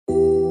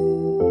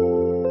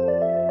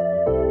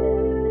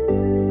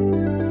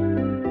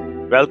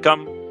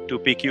Welcome to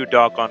PQ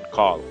Doc on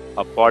Call,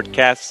 a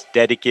podcast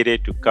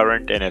dedicated to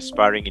current and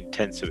aspiring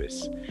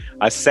intensivists.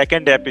 Our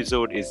second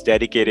episode is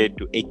dedicated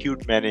to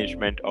acute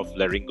management of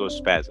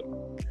laryngospasm.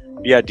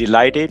 We are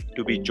delighted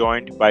to be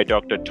joined by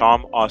Dr.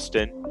 Tom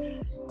Austin.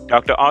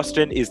 Dr.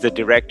 Austin is the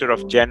Director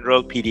of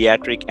General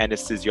Pediatric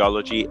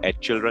Anesthesiology at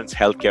Children's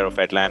Healthcare of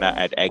Atlanta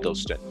at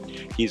Egleston.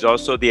 He's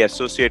also the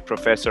Associate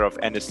Professor of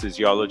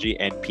Anesthesiology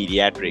and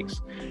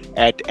Pediatrics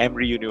at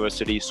Emory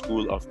University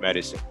School of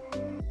Medicine.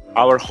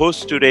 Our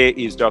host today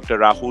is Dr.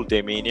 Rahul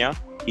Damania.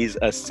 He's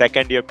a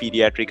second-year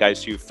pediatric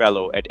ICU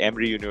fellow at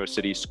Emory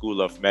University School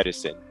of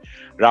Medicine.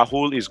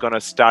 Rahul is going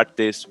to start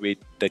this with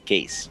the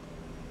case.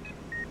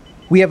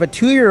 We have a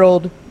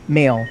 2-year-old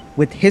male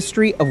with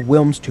history of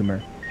Wilms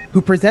tumor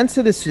who presents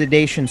to the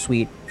sedation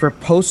suite for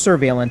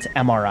post-surveillance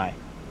MRI.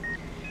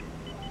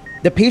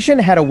 The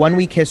patient had a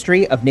 1-week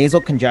history of nasal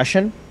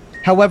congestion.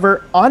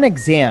 However, on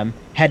exam,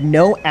 had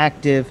no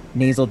active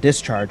nasal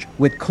discharge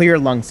with clear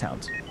lung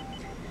sounds.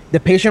 The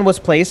patient was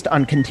placed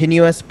on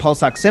continuous pulse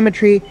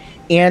oximetry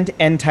and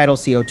end-tidal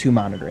CO2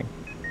 monitoring.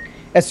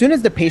 As soon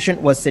as the patient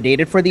was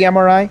sedated for the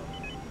MRI,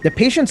 the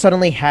patient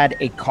suddenly had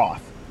a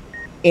cough,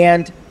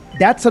 and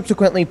that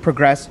subsequently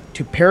progressed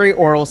to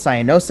perioral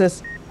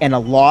cyanosis and a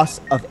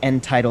loss of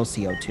end-tidal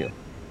CO2.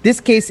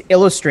 This case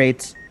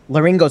illustrates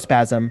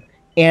laryngospasm,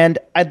 and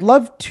I'd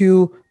love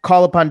to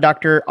call upon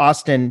Dr.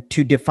 Austin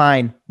to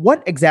define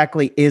what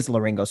exactly is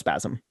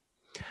laryngospasm.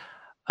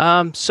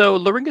 So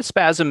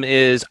laryngospasm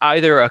is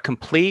either a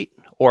complete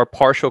or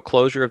partial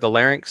closure of the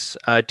larynx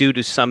due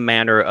to some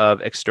manner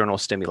of external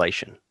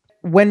stimulation.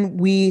 When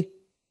we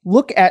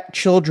look at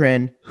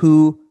children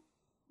who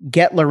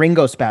get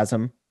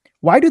laryngospasm,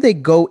 why do they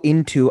go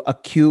into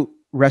acute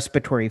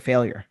respiratory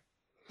failure?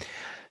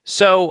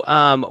 So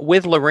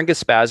with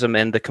laryngospasm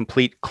and the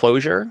complete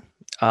closure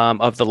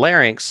of the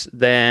larynx,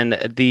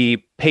 then the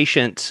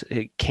patient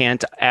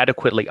can't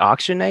adequately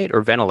oxygenate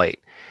or ventilate.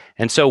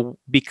 And so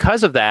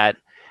because of that,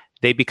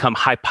 they become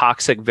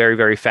hypoxic very,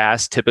 very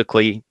fast.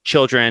 Typically,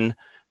 children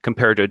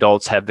compared to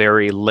adults have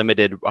very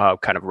limited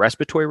kind of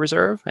respiratory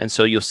reserve. And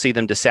so you'll see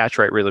them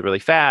desaturate really, really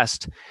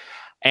fast.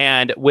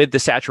 And with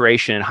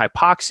desaturation and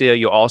hypoxia,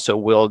 you also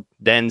will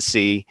then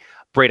see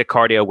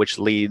bradycardia, which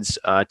leads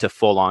to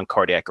full-on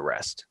cardiac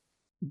arrest.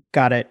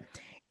 Got it.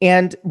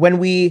 And when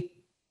we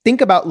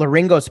think about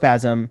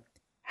laryngospasm,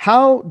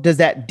 how does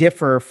that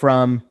differ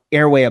from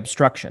airway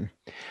obstruction?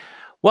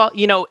 Well,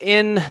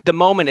 in the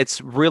moment, it's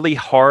really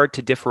hard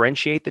to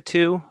differentiate the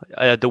two.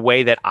 The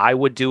way that I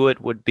would do it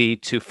would be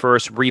to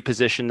first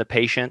reposition the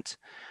patient.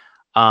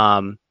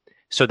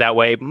 So that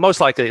way,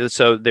 most likely,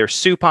 so they're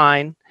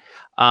supine.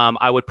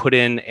 I would put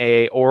in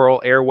a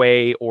oral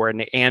airway or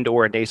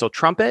a nasal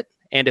trumpet.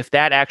 And if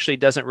that actually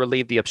doesn't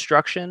relieve the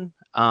obstruction,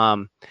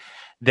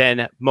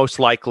 then most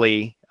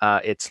likely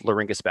it's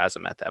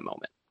laryngospasm at that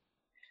moment.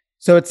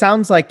 So it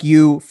sounds like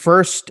you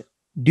first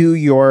do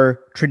your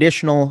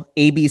traditional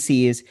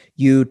ABCs,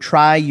 you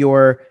try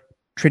your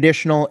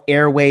traditional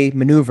airway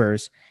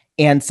maneuvers,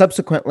 and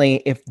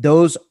subsequently, if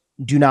those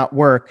do not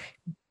work,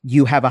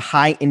 you have a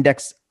high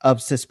index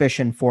of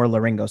suspicion for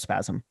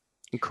laryngospasm.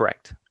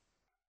 Correct.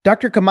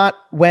 Dr. Kamat,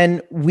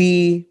 when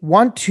we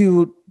want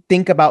to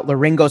think about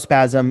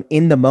laryngospasm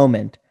in the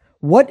moment,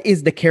 what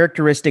is the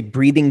characteristic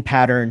breathing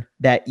pattern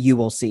that you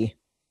will see?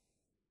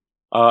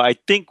 I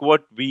think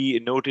what we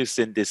noticed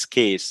in this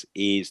case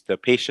is the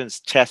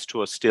patient's chest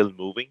was still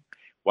moving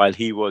while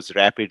he was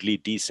rapidly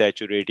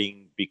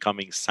desaturating,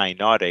 becoming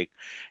cyanotic.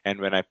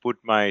 And when I put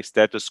my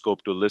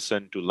stethoscope to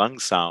listen to lung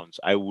sounds,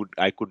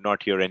 I could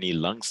not hear any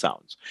lung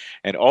sounds.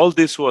 And all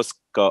this was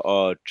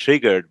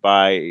triggered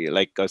by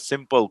like a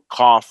simple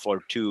cough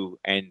or two,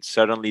 and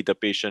suddenly the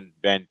patient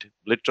went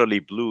literally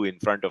blue in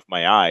front of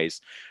my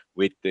eyes,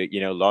 with the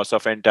loss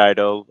of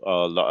end-tidal,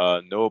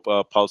 no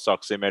pulse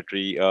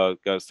oximetry,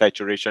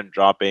 saturation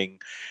dropping,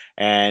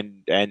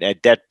 and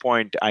at that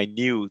point I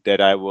knew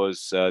that I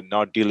was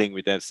not dealing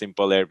with a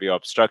simple airway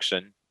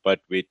obstruction,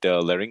 but with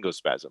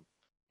laryngospasm.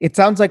 It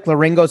sounds like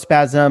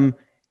laryngospasm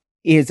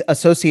is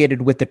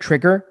associated with the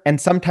trigger, and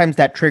sometimes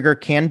that trigger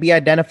can be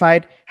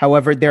identified.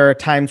 However, there are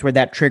times where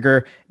that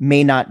trigger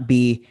may not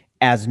be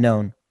as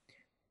known.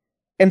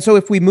 And so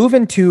if we move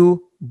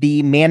into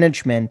the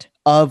management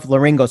of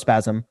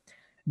laryngospasm,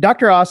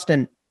 Dr.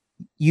 Austin,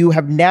 you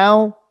have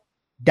now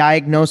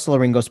diagnosed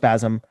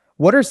laryngospasm.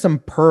 What are some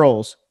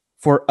pearls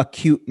for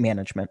acute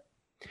management?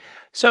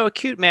 So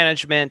acute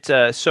management,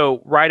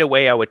 so right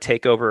away I would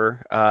take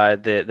over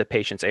the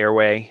patient's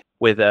airway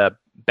with a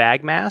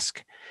bag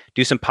mask,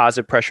 do some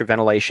positive pressure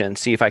ventilation,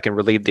 see if I can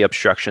relieve the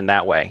obstruction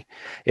that way.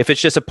 If it's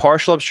just a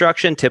partial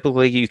obstruction,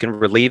 typically you can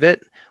relieve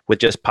it with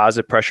just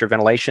positive pressure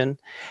ventilation.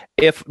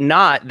 If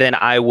not, then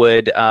I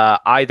would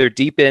either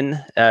deepen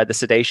the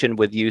sedation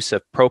with use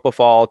of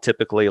propofol,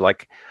 typically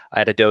like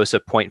at a dose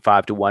of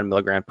 0.5 to 1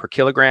 milligram per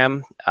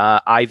kilogram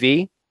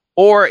IV.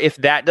 Or if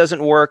that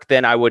doesn't work,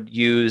 then I would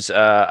use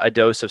a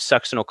dose of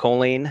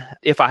succinylcholine.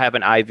 If I have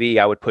an IV,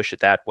 I would push it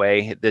that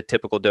way. The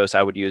typical dose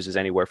I would use is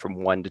anywhere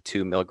from 1 to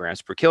 2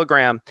 milligrams per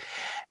kilogram.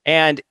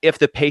 And if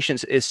the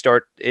patient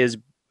is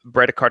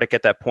bradycardic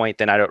at that point,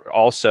 then I'd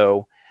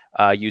also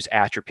use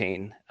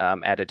atropine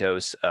at a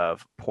dose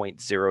of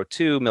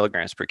 0.02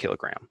 milligrams per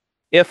kilogram.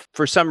 If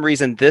for some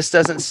reason this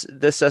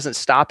doesn't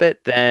stop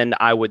it, then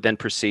I would then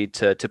proceed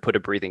to put a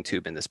breathing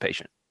tube in this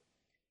patient.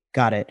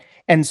 Got it.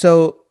 And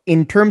so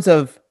in terms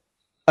of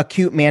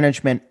acute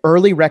management,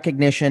 early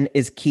recognition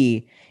is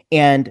key,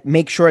 and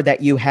make sure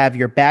that you have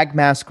your bag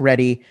mask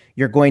ready.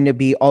 You're going to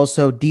be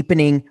also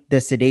deepening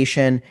the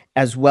sedation,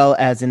 as well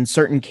as in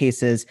certain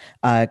cases,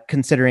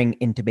 considering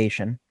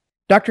intubation.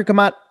 Dr.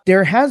 Kamat,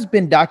 there has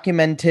been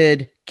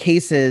documented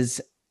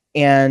cases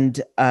and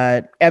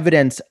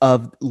evidence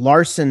of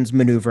Larson's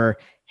maneuver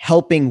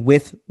helping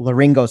with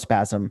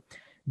laryngospasm.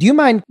 Do you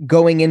mind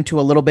going into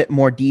a little bit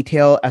more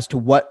detail as to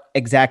what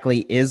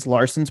exactly is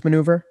Larson's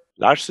maneuver?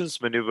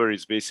 Larson's maneuver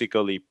is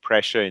basically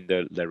pressure in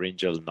the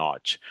laryngeal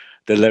notch.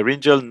 The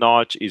laryngeal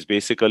notch is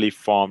basically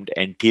formed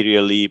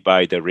anteriorly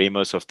by the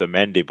ramus of the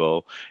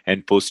mandible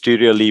and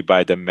posteriorly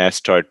by the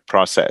mastoid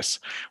process.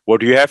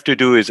 What you have to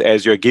do is,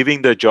 as you're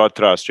giving the jaw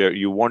thrust,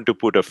 you want to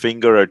put a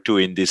finger or two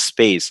in this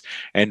space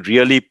and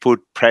really put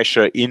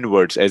pressure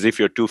inwards as if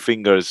your two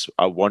fingers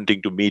are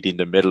wanting to meet in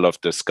the middle of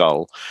the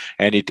skull.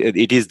 And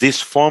it is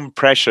this firm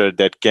pressure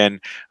that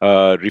can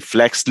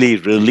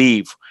reflexly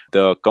relieve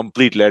the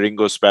complete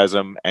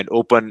laryngospasm and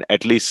open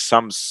at least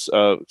some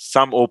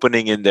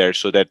opening in there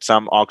so that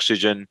some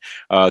oxygen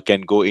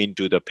can go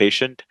into the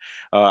patient.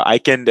 I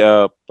can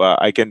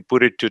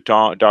put it to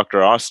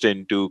Dr.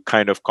 Austin to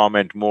kind of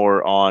comment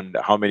more on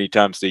how many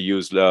times they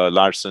use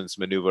Larson's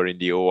maneuver in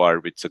the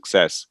OR with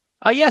success.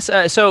 Yes.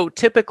 So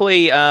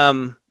typically,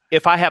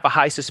 if I have a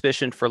high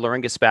suspicion for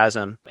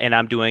laryngospasm and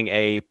I'm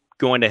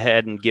going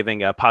ahead and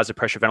giving a positive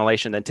pressure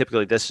ventilation, then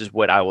typically this is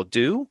what I will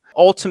do.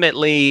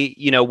 Ultimately,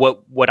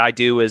 what I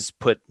do is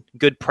put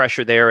good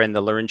pressure there in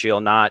the laryngeal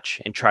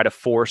notch and try to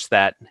force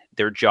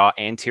their jaw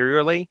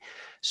anteriorly.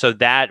 So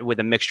that, with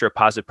a mixture of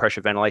positive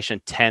pressure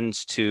ventilation,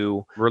 tends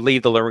to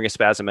relieve the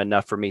laryngospasm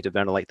enough for me to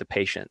ventilate the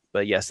patient.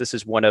 But yes, this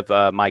is one of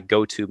my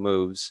go-to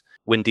moves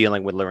when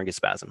dealing with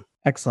laryngospasm.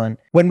 Excellent.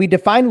 When we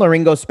define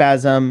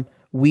laryngospasm,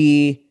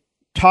 we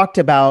talked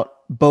about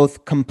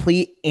both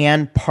complete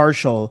and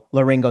partial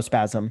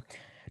laryngospasm.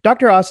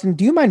 Dr. Austin,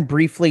 do you mind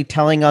briefly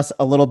telling us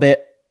a little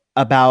bit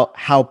about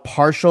how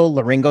partial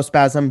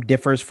laryngospasm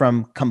differs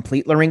from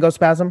complete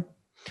laryngospasm?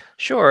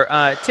 Sure.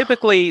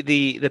 Typically,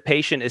 the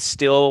patient is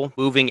still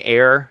moving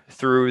air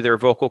through their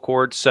vocal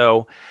cords,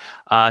 so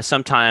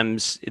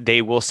sometimes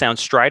they will sound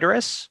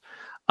stridorous.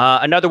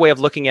 Another way of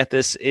looking at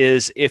this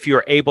is if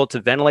you're able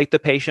to ventilate the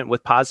patient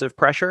with positive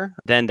pressure,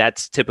 then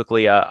that's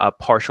typically a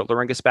partial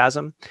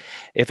laryngospasm.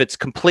 If it's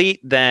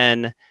complete,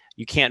 then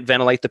you can't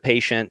ventilate the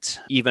patient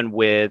even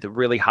with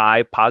really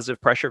high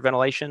positive pressure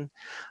ventilation.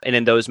 And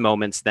in those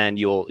moments, then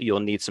you'll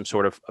need some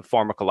sort of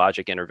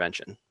pharmacologic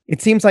intervention.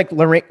 It seems like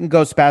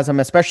laryngospasm,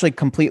 especially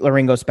complete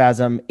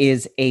laryngospasm,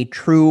 is a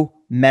true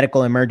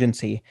medical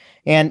emergency.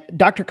 And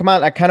Dr.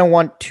 Kamat, I kind of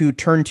want to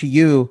turn to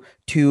you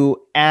to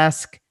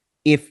ask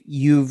if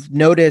you've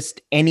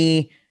noticed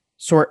any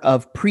sort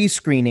of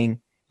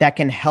pre-screening that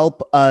can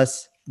help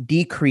us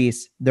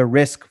decrease the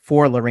risk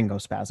for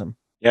laryngospasm.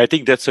 Yeah, I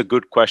think that's a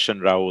good question,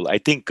 Rahul. I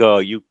think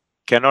you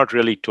cannot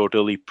really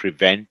totally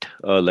prevent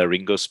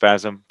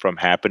laryngospasm from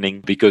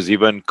happening because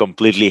even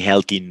completely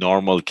healthy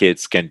normal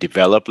kids can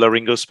develop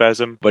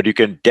laryngospasm, but you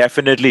can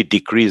definitely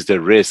decrease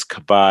the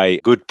risk by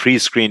good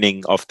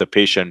pre-screening of the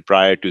patient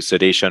prior to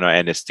sedation or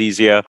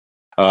anesthesia.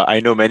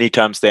 I know many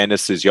times the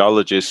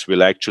anesthesiologist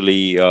will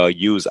actually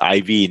use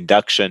IV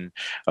induction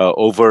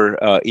over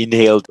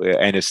inhaled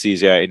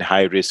anesthesia in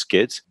high-risk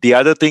kids. The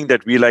other thing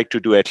that we like to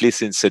do, at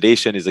least in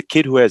sedation, is a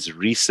kid who has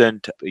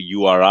recent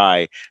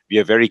URI. We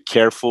are very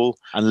careful.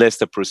 Unless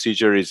the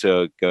procedure is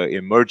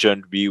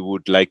emergent, we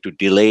would like to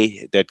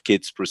delay that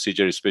kid's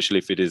procedure, especially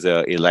if it is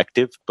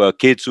elective. But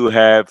kids who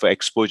have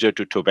exposure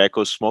to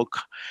tobacco smoke,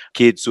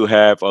 kids who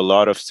have a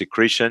lot of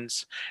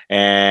secretions,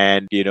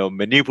 and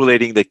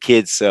manipulating the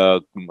kids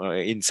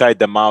inside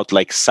the mouth,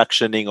 like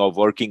suctioning or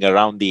working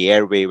around the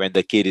airway when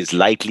the kid is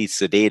lightly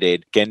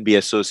sedated, can be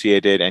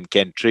associated and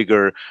can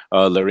trigger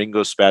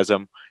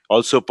laryngospasm.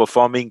 Also,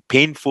 performing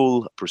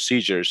painful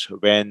procedures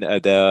when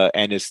the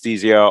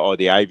anesthesia or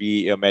the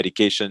IV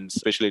medications,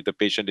 especially if the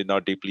patient is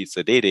not deeply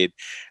sedated,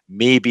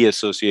 may be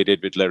associated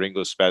with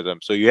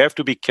laryngospasm. So you have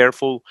to be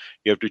careful.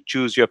 You have to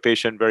choose your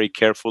patient very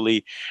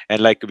carefully. And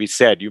like we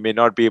said, you may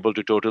not be able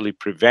to totally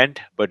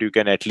prevent, but you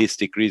can at least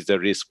decrease the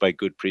risk by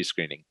good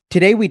pre-screening.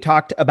 Today, we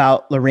talked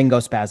about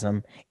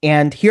laryngospasm,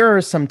 and here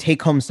are some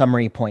take-home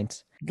summary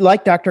points.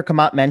 Like Dr.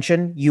 Kamat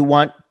mentioned, you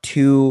want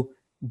to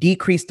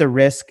decrease the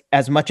risk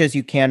as much as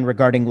you can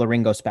regarding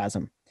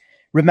laryngospasm.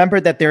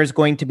 Remember that there is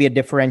going to be a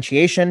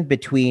differentiation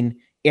between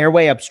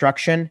airway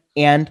obstruction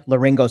and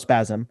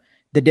laryngospasm.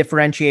 The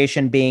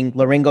differentiation being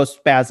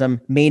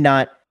laryngospasm may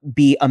not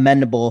be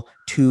amenable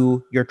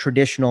to your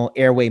traditional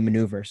airway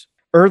maneuvers.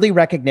 Early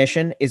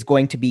recognition is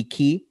going to be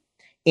key.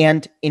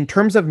 And in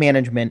terms of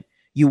management,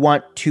 you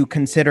want to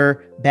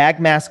consider bag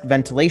mask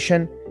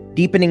ventilation,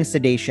 deepening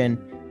sedation,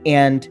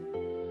 and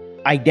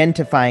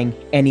identifying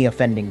any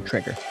offending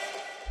trigger.